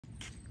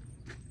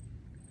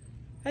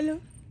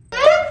Hello?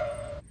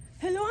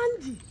 Hello,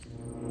 Andy.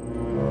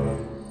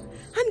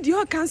 Andy,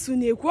 what cancel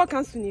neku? What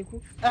cancel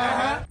neku?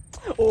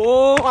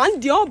 Oh,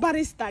 Andy, oh,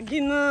 Barrister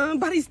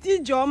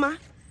Ijeoma.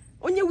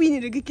 Onye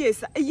winning the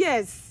case.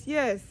 Yes,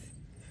 yes.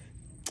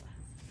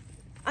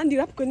 Andy,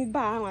 rap go the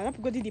bar.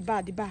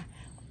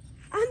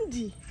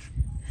 Andy,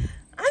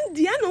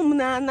 I know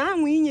na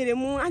winyere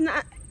mu.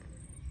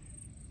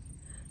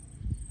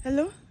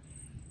 Hello?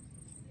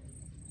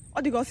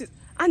 Oh, the gossip.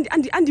 Andy,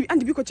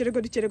 biko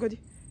cheregodi.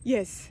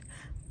 Yes.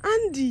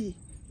 Andy,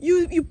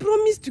 you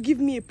promised to give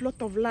me a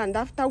plot of land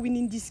after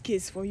winning this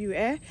case for you,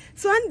 eh?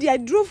 So Andy, I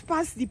drove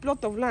past the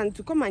plot of land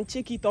to come and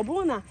check it.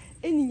 Obona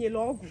eni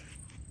logo.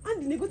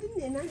 Andy, negodi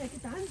nenanya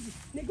kita Andy.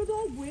 Negodo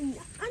ogu eni.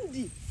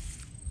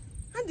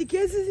 Andy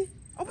kezi.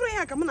 Obro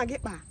ya kama na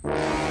get ba.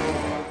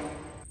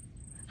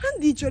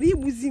 Andy chori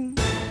ibuzim.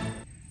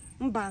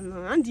 Mba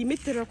no, Andy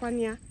metere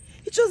kwanya.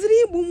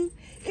 Ichoziri ibum.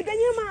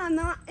 Ebenye ma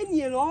na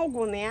eni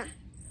logo na ya.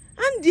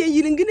 Andy,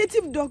 you're a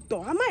native doctor.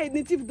 Am I a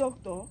native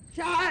doctor?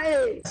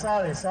 Sorry.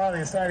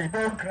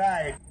 Don't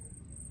cry.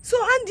 So,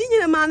 Andy,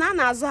 you're a man.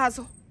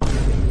 Azo.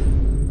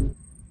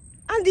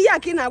 Andy, I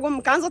can't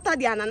go. Kanzota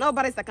Diana. No,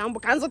 Barrister Cambo.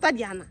 Kanzota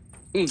Diana.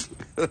 You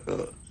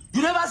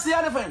never see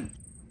anything.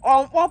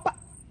 Oh,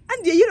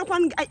 Andy, you're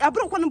one. I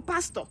broke one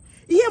pastor.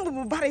 He am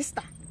a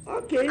barrister.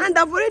 Okay. And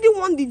I've already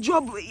won the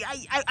job.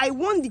 I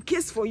won the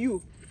case for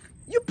you.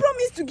 You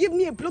promised to give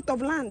me a plot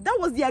of land. That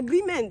was the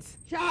agreement.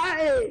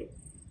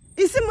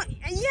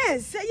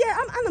 Yes,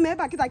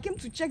 I came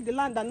to check the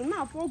land and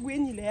now for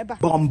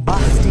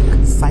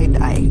bombastic side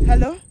eye.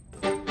 Hello?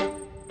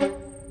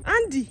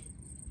 Andy.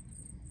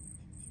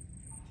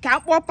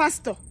 Campo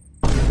pastor.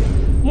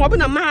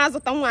 Mobina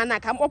Mahazota Wana,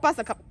 Campo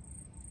pastor.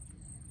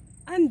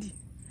 Andy,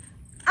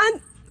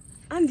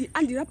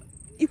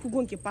 if you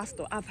go to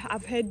pastor,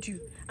 I've heard you.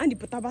 Andy,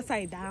 put up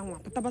side down.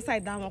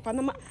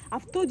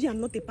 I've told you I'm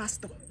not a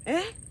pastor.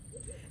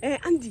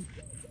 Andy,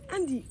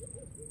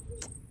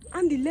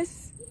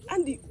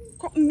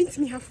 meet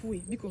me halfway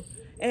because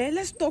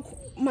let's talk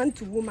man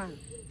to woman.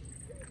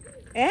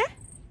 And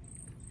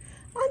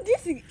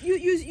this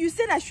you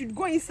said I should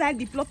go inside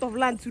the plot of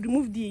land to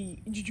remove the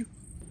juju.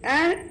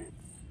 And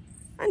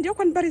you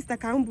can barrister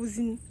can't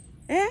buzin.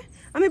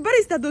 I'm a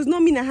barrister does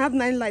not mean I have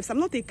 9 lives. I'm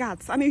not a cat.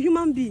 I'm a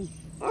human being.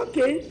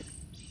 Okay.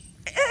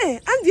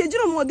 Andy,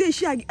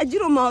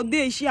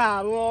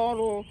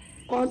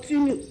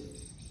 Continue.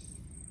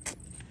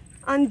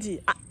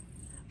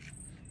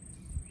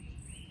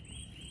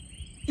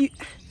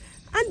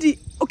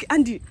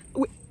 Andy,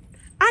 wait.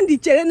 Andy,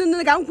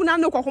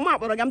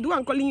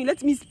 I'm calling you.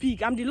 Let me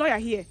speak. I'm the lawyer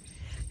here.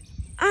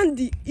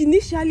 Andy,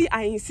 initially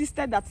I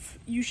insisted that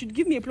you should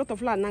give me a plot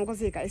of land in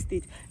Ngozika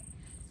Estate.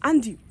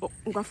 Andy,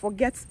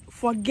 forget.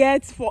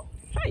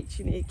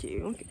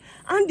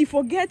 Andy,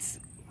 forget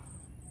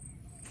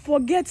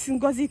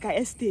Ngozika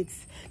Estate.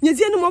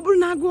 Nyezienu moburu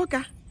na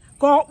agwoka.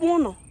 Ko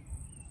uno.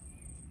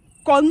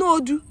 Ko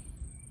nodu.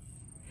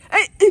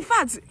 In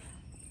fact,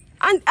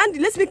 Andy,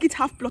 let's make it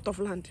half plot of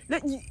land.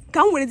 Can we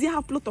already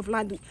have plot of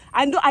land?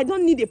 I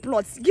don't need a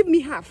plot. Give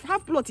me half.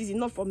 Half plot is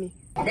enough for me.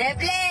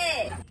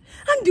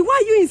 Andy, why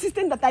are you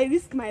insisting that I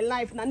risk my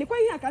life? Andy,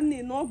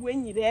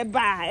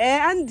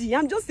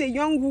 I'm just a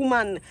young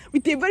woman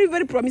with a very,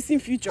 very promising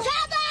future.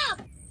 Shut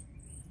up!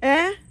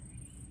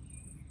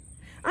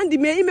 Andy,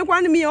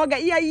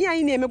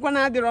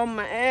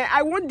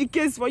 I want the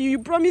case for you. You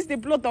promised a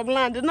plot of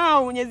land.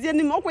 Now,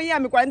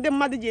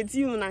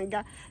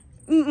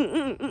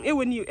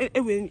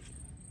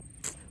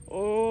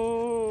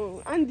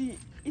 oh, Andy,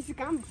 is it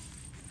camp?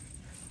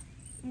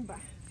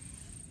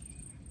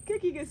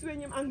 Keki gets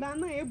when you and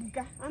Anna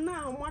Ebuka,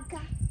 Anna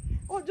Waka,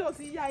 or just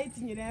see ya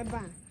eating your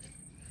eba.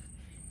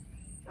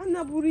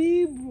 Anna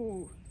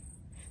Buribu.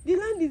 The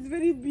land is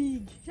very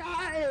big.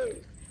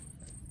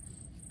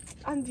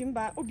 Andy,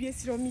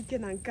 obviously, me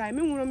and Kai,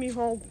 me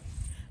hog.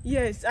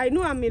 Yes, I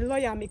know I'm a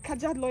lawyer, I'm a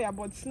casual lawyer,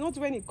 but it's not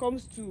when it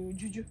comes to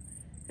juju.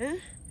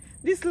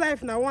 This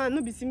life now one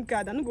no be SIM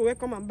card. I no go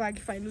welcome and back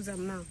if I lose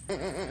them now.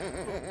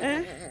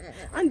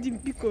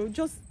 And because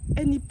just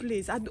any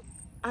place. I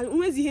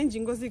always the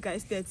engine goes like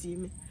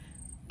estate.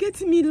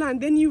 Get me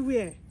land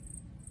anywhere.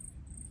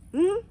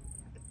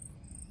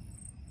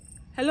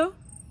 Hello?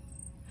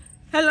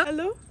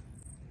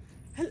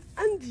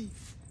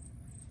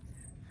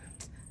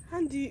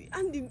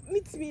 Andy,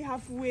 meet me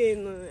halfway.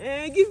 No.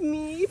 Give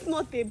me, if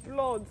not a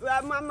plot.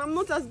 I'm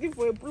not asking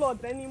for a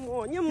plot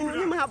anymore. You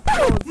have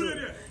plot.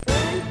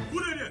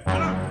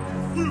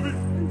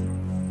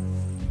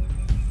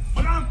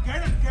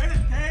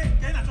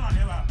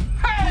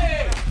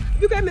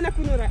 You can make a